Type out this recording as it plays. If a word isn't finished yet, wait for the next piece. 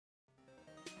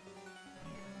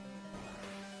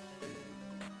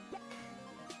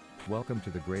Welcome to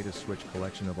the greatest Switch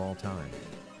collection of all time.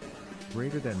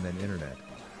 Greater than internet.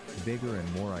 Bigger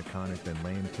and more iconic than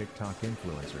lame TikTok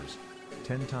influencers.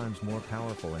 10 times more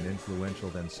powerful and influential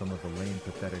than some of the lame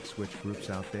pathetic Switch groups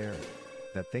out there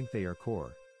that think they are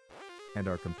core and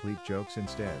are complete jokes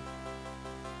instead.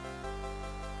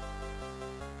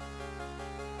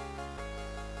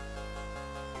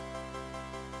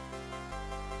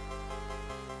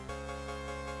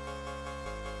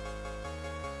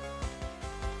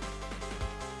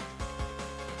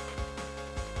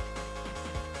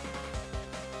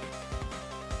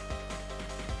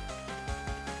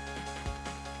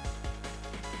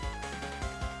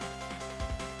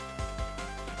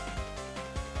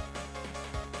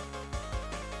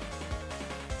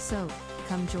 So,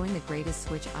 come join the greatest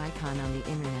Switch icon on the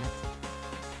internet.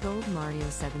 Gold Mario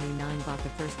 79 bought the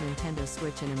first Nintendo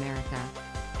Switch in America,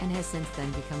 and has since then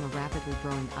become a rapidly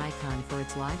growing icon for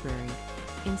its library,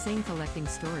 insane collecting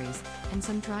stories, and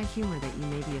some dry humor that you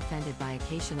may be offended by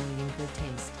occasionally in good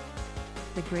taste.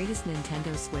 The greatest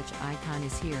Nintendo Switch icon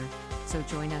is here, so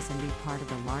join us and be part of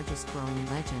the largest growing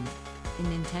legend in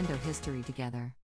Nintendo history together.